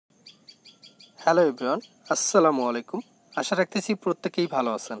Hello everyone, আসসালামু আলাইকুম। আশা রাখতেছি প্রত্যেকেই ভালো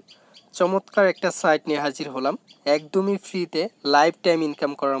আছেন। চমৎকার একটা সাইট নিয়ে হাজির হলাম, একদমই ফ্রিতে লাইফ টাইম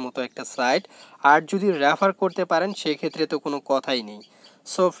ইনকাম করার মতো একটা সাইট। আর যদি রেফার করতে পারেন সেক্ষেত্রে তো কোনো কথাই নেই।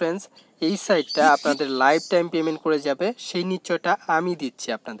 সো ফ্রেন্ডস, এই সাইটটা আপনাদের লাইফ টাইম পেমেন্ট করে যাবে, সেই নিশ্চয়টা আমি দিচ্ছি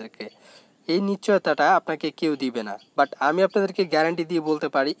আপনাদেরকে। এই নিশ্চয়তাটা আপনাকে কেউ দিবে না, বাট আমি আপনাদেরকে গ্যারান্টি দিয়ে বলতে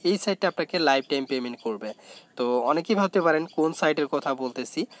পারি এই সাইটটা আপনাকে লাইফ টাইম পেমেন্ট করবে। তো অনেকেই ভাবতে পারেন কোন সাইটের কথা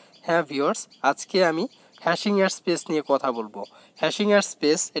বলতেছি। হ্যাঁ ভিউয়ার্স, আজকে আমি হ্যাশিং এয়ার স্পেস নিয়ে কথা বলবো। হ্যাশিং এয়ার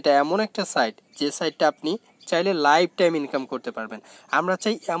স্পেস এটা এমন একটা সাইট, যে সাইটটা আপনি চাইলে লাইফ টাইম ইনকাম করতে পারবেন। আমরা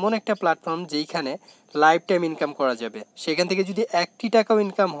চাই এমন একটা প্ল্যাটফর্ম যেইখানে লাইফ টাইম ইনকাম করা যাবে, সেখান থেকে যদি 1টি টাকাও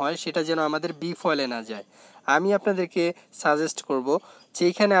ইনকাম হয় সেটা যেন আমাদের বিফলে না যায়। আমি আপনাদেরকে সাজেস্ট করব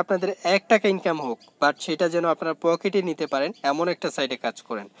যেইখানে আপনাদের 1 টাকা ইনকাম হোক, বাট সেটা যেন আপনার পকেটে নিতে পারেন এমন একটা সাইটে কাজ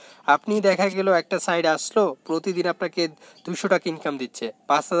করেন। আপনি দেখা গেল একটা সাইট আসলো, প্রতিদিন আপনাকে 200 টাকা ইনকাম দিচ্ছে,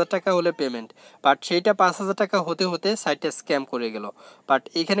 5,000 টাকা হলে পেমেন্ট, বাট সেইটা 5,000 টাকা হতে হতে সাইটটা স্ক্যাম করে গেল। বাট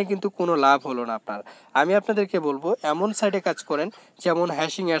এখানে কিন্তু কোনো লাভ হলো না আপনার। আমি আপনাদেরকে বলবো এমন সাইটে কাজ করেন যেমন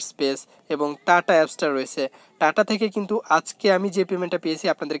হ্যাশিং এয়ার স্পেস এবং টাটা অ্যাপসটা রয়েছে। টাটা থেকে কিন্তু আজকে আমি যে পেমেন্টটা পেয়েছি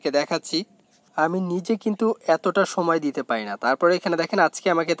আপনাদেরকে দেখাচ্ছি। আমি নিজে কিন্তু এতটা সময় দিতে পারি না, তারপরে এখানে দেখেন আজকে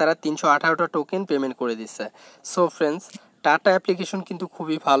আমাকে তারা 318টা টোকেন পেমেন্ট করে দিচ্ছে। সো ফ্রেন্ডস, টাটা অ্যাপ্লিকেশন কিন্তু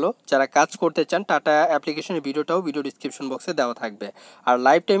খুবই ভালো। যারা কাজ করতে চান, টাটা অ্যাপ্লিকেশনের ভিডিও ডিসক্রিপশন বক্সে দেওয়া থাকবে। আর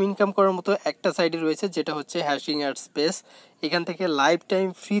লাইফ টাইম ইনকাম করার মতো একটা সাইডে রয়েছে, যেটা হচ্ছে হ্যাশিং এয়ার স্পেস। এখান থেকে লাইফ টাইম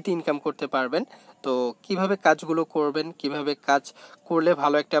ফ্রিতে ইনকাম করতে পারবেন। তো কিভাবে কাজগুলো করবেন, কিভাবে কাজ করলে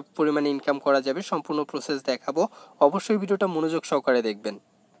ভালো একটা পরিমাণে ইনকাম করা যাবে, সম্পূর্ণ প্রসেস দেখাবো। অবশ্যই ভিডিওটা মনোযোগ সহকারে দেখবেন।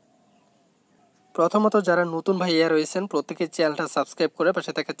 প্রথমত যারা নতুন ভাইয়া রয়েছেন প্রত্যেকের চ্যানেলটা সাবস্ক্রাইব করে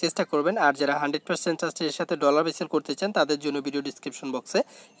পাশে থাকার চেষ্টা করবেন। আর যারা 100% ট্রাস্টের সাথে ডলার বেসেল করতে চান তাদের জন্য ভিডিও ডিসক্রিপশন বক্সে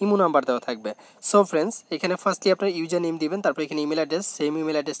ইমো নাম্বার দেওয়া থাকবে। সো ফ্রেন্ডস, এখানে ফার্স্টলি আপনার ইউজার নেম দিবেন, তারপর এখানে ইমেল অ্যাড্রেস, সেম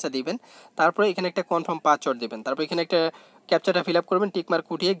ইমেল অ্যাড্রেসটা দিবেন। তারপরে এখানে একটা কনফার্ম পাসওয়ার্ড দিবেন, তারপর এখানে একটা ক্যাপচাটা ফিল আপ করবেন, টিকমার্ক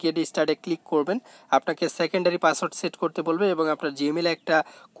উঠিয়ে গেট স্টার্টে ক্লিক করবেন। আপনাকে সেকেন্ডারি পাসওয়ার্ড সেট করতে বলবে এবং আপনার জিমেলে একটা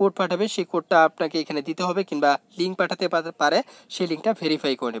কোড পাঠাবে, সেই কোডটা আপনাকে এখানে দিতে হবে, কিংবা লিঙ্ক পাঠাতে পারে, সেই লিঙ্কটা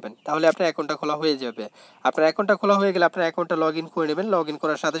ভেরিফাই করে নেবেন, তাহলে আপনার অ্যাকাউন্টটা খোলা হয়ে যাবে। আপনার অ্যাকাউন্টটা খোলা হয়ে গেলে আপনার অ্যাকাউন্টটা লগ ইন করে নেবেন। লগ ইন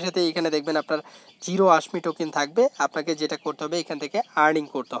করার সাথে সাথে এখানে দেখবেন আপনার 0 ASMI টোকেন থাকবে। আপনাকে যেটা করতে হবে এখান থেকে আর্নিং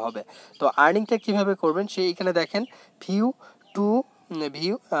করতে হবে। তো আর্নিংটা কিভাবে করবেন সেই এখানে দেখেন ভিউ টু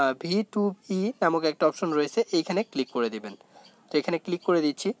V2E নামক একটা অপশন রয়েছে, এইখানে ক্লিক করে দিবেন। তো এখানে ক্লিক করে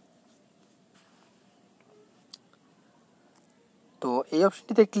দিচ্ছি। তো এই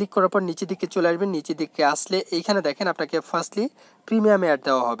অপশনটিতে ক্লিক করার পর নিচের দিকে চলে আসবেন। নিচের দিকে আসলে এইখানে দেখেন আপনাকে ফার্স্টলি প্রিমিয়াম অ্যাড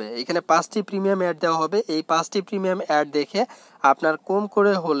দেওয়া হবে। এখানে 5টি প্রিমিয়াম অ্যাড দেওয়া হবে। এই 5টি প্রিমিয়াম অ্যাড দেখে আপনার কম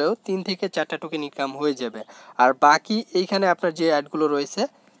করে হলেও 3 থেকে 4টা টোকেন ইনকাম হয়ে যাবে। আর বাকি এইখানে আপনার যে অ্যাডগুলো রয়েছে,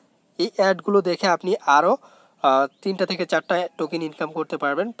 এই অ্যাডগুলো দেখে আপনি আরও 3টা থেকে 4টা টোকেন ইনকাম করতে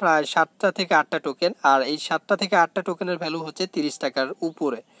পারবেন, প্রায় 7টা থেকে 8টা টোকেন। আর এই 7টা থেকে 8টা টোকেনের ভ্যালু হচ্ছে 30 টাকার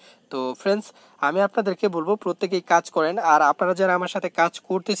উপরে। তো ফ্রেন্ডস, আমি আপনাদেরকে বলবো প্রত্যেকেই কাজ করেন। আর আপনারা যারা আমার সাথে কাজ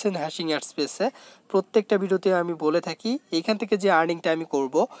করতেছেন হ্যাশিং এয়ার স্পেসে, প্রত্যেকটা ভিডিওতে আমি বলে থাকি এখান থেকে যে আর্নিংটা আমি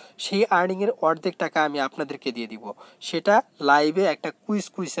করব সেই আর্নিংয়ের অর্ধেক টাকা আমি আপনাদেরকে দিয়ে দিব, সেটা লাইভে একটা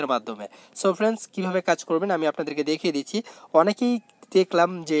কুইজের মাধ্যমে। সো ফ্রেন্ডস, কীভাবে কাজ করবেন আমি আপনাদেরকে দেখিয়ে দিচ্ছি। অনেকেই দেখলাম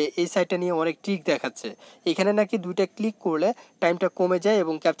যে এই সাইটটা নিয়ে অনেক ট্রিক দেখাচ্ছে, এখানে নাকি 2টা ক্লিক করলে টাইমটা কমে যায়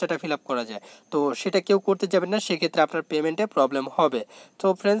এবং ক্যাপচাটা ফিল আপ করা যায়। তো সেটা কেউ করতে যাবেন না, সেক্ষেত্রে আপনার পেমেন্টে প্রবলেম হবে। তো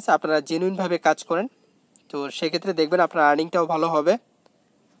ফ্রেন্ডস, আপনারা জেনুইনভাবে কাজ করেন, তো সেক্ষেত্রে দেখবেন আপনার আর্নিংটাও ভালো হবে।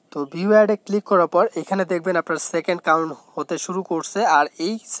 তো ভিউ অ্যাডে ক্লিক করার পর এখানে দেখবেন আপনার সেকেন্ড কাউন্ট হতে শুরু করছে, আর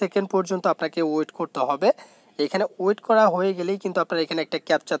এই সেকেন্ড পর্যন্ত আপনাকে ওয়েট করতে হবে। এখানে ওয়েট করা হয়ে গেলেই কিন্তু আপনার এখানে একটা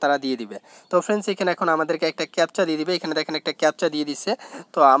ক্যাপচা তারা দিয়ে দিবে। তো ফ্রেন্ডস, এখানে এখন আমাদেরকে একটা ক্যাপচা দিয়ে দিবে। এখানে দেখেন একটা ক্যাপচা দিয়ে দিচ্ছে।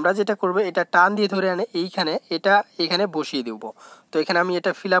 তো আমরা যেটা করব, এটা টান দিয়ে ধরে আনে এখানে বসিয়ে দেবো। তো এখানে আমি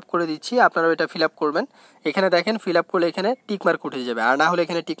এটা ফিল আপ করে দিচ্ছি, আপনারাও এটা ফিল আপ করবেন। এখানে দেখেন ফিল আপ করলে এখানে টিকমার্ক উঠে যাবে, আর না হলে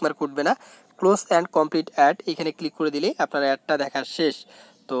এখানে টিকমার্ক উঠবে না। ক্লোজ অ্যান্ড কমপ্লিট অ্যাড এখানে ক্লিক করে দিলেই আপনার অ্যাডটা দেখা শেষ।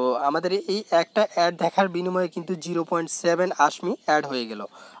 তো আমাদের এই একটা অ্যাড দেখার বিনিময়ে কিন্তু 0.7 ASMI অ্যাড হয়ে গেল।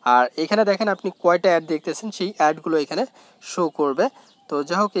 আর এখানে দেখেন আপনি কয়টা অ্যাড দেখতেছেন সেই অ্যাডগুলো এখানে শো করবে। তো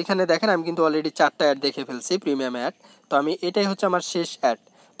যাই হোক, এখানে দেখেন আমি কিন্তু অলরেডি 4টা অ্যাড দেখে ফেলছি প্রিমিয়াম অ্যাড। তো আমি এটাই হচ্ছে আমার শেষ অ্যাড।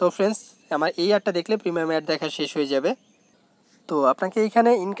 তো ফ্রেন্ডস, আমার এই অ্যাডটা দেখলে প্রিমিয়াম অ্যাড দেখা শেষ হয়ে যাবে। তো আপনাকে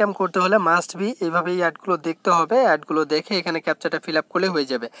এখানে ইনকাম করতে হলে মাস্ট বি এইভাবেই অ্যাডগুলো দেখতে হবে। অ্যাডগুলো দেখে এখানে ক্যাপচাটা ফিল আপ করলে হয়ে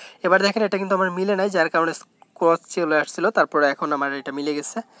যাবে। এবার দেখেন এটা কিন্তু আমার মিলে নাই, যার কারণে ক্রস চলে আসছিল, তারপরে এখন আমার এটা মিলে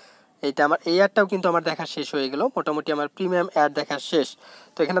গেছে। এইটা আমার এই অ্যাডটাও কিন্তু আমার দেখা শেষ হয়ে গেল, মোটামুটি আমার প্রিমিয়াম অ্যাড দেখা শেষ।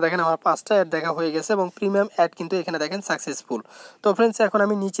 তো এখানে দেখেন আমার 5টা অ্যাড দেখা হয়ে গেছে এবং প্রিমিয়াম অ্যাড কিন্তু এখানে দেখেন সাকসেসফুল। তো ফ্রেন্ডস এখন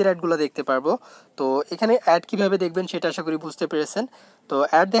আমি নিচের অ্যাডগুলো দেখতে পারবো। তো এখানে অ্যাড কিভাবে দেখবেন সেটা আশা করি বুঝতে পেরেছেন। তো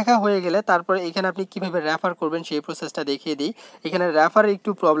অ্যাড দেখা হয়ে গেলে তারপরে এখানে আপনি কিভাবে রেফার করবেন সেই প্রসেসটা দেখিয়ে দিই। এখানে রেফারের একটু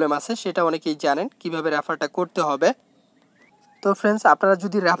প্রবলেম আছে, সেটা অনেকেই জানেন কিভাবে রেফারটা করতে হবে। তো ফ্রেন্ডস আপনারা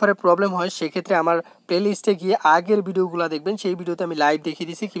যদি রেফারে প্রবলেম হয় সেক্ষেত্রে আমার প্লেলিস্টে গিয়ে আগের ভিডিওগুলো দেখবেন, সেই ভিডিওতে আমি লাইভ দেখিয়ে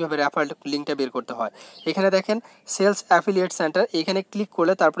দিয়েছি কীভাবে রেফার লিঙ্কটা বের করতে হয়। এখানে দেখেন সেলস অ্যাফিলিয়েট সেন্টার, এখানে ক্লিক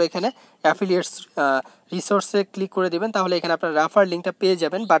করলে তারপরে এখানে অ্যাফিলিয়েটস রিসোর্সে ক্লিক করে দেবেন, তাহলে এখানে আপনার রেফার লিঙ্কটা পেয়ে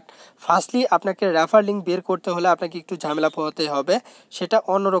যাবেন। বাট ফার্স্টলি আপনাকে রেফার লিঙ্ক বের করতে হলে আপনাকে একটু ঝামেলা পোহাতে হবে, সেটা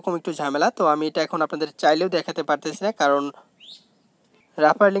অন্যরকম একটু ঝামেলা। তো আমি এটা এখন আপনাদের চাইলেও দেখাতে পারতেছি না, কারণ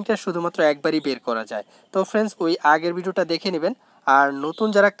রেফার লিঙ্কটা শুধুমাত্র একবারই বের করা যায়। তো ফ্রেন্ডস ওই আগের ভিডিওটা দেখে নেবেন। আর নতুন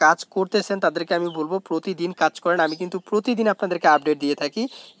যারা কাজ করতেছেন তাদেরকে আমি বলবো প্রতিদিন কাজ করেন। আমি কিন্তু প্রতিদিন আপনাদেরকে আপডেট দিয়ে থাকি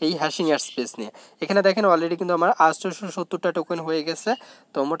এই হ্যাশিং এর স্পেস নিয়ে। এখানে দেখেন অলরেডি কিন্তু আমার 870টা টোকেন হয়ে গেছে।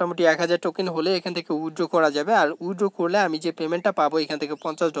 তো মোটামুটি 1000 টোকেন হলে এখান থেকে উইথড্র করা যাবে। আর উইথড্র করলে আমি যে পেমেন্টটা পাবো এখান থেকে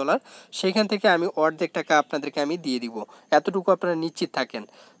 $50, সেখান থেকে আমি অর্ধেক টাকা আপনাদেরকে আমি দিয়ে দিব, এতটুকু আপনারা নিশ্চিত থাকেন।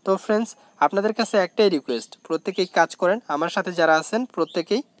 তো ফ্রেন্ডস আপনাদের কাছে একটাই রিকোয়েস্ট, প্রত্যেকেই কাজ করেন, আমার সাথে যারা আছেন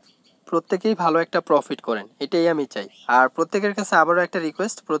প্রত্যেকেই ভালো একটা প্রফিট করেন, এটাই আমি চাই। আর প্রত্যেকের কাছে আবারও একটা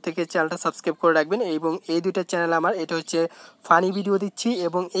রিকোয়েস্ট, প্রত্যেকের চ্যানেলটা সাবস্ক্রাইব করে রাখবেন। এবং এই দুইটা চ্যানেল আমার, এটা হচ্ছে ফানি ভিডিও দিচ্ছি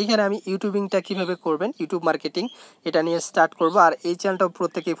এবং এইখানে আমি ইউটিউবিংটা কীভাবে করবেন, ইউটিউব মার্কেটিং, এটা নিয়ে স্টার্ট করব। আর এই চ্যানেলটাও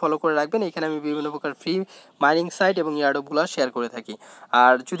প্রত্যেকেই ফলো করে রাখবেন, এখানে আমি বিভিন্ন প্রকার ফ্রি মাইনিং সাইট এবং ইয়ারডপগুলো শেয়ার করে থাকি।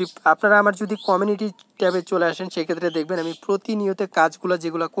 আর যদি আপনারা আমার যদি কমিউনিটি ট্যাবে চলে আসেন সেক্ষেত্রে দেখবেন আমি প্রতিনিয়ত কাজগুলো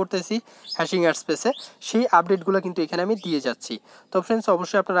যেগুলো করতেছি হ্যাশিং এর স্পেসে, সেই আপডেটগুলো কিন্তু এখানে আমি দিয়ে যাচ্ছি। তো ফ্রেন্ডস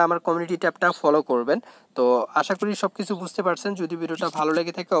অবশ্যই আপনারা আমার কমিউনিটি ট্যাবটা ফলো করবেন। তো আশা করি সব কিছু বুঝতে পারছেন। যদি ভিডিওটা ভালো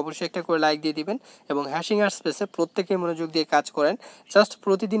লেগে থাকে অবশ্যই একটা করে লাইক দিয়ে দিবেন এবং হ্যাশিং এর স্পেসে প্রত্যেকে মনোযোগ দিয়ে কাজ করেন। জাস্ট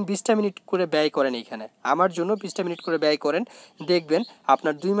প্রতিদিন 20টা মিনিট করে ব্যয় করেন, এখানে আমার জন্য 20টা মিনিট করে ব্যয় করেন। দেখবেন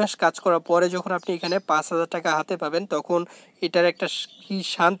আপনার 2 মাস কাজ করার পরে যখন আপনি এখানে 5000 টাকা হাতে পাবেন, তখন এটার একটা কি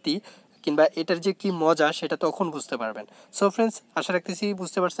শান্তি কিংবা এটার যে কি মজা সেটা তখন বুঝতে পারবেন। সো ফ্রেন্ডস আশা রাখতেছি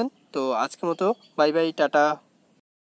বুঝতে পারছেন। তো আজকের মতো বাই বাই, টাটা।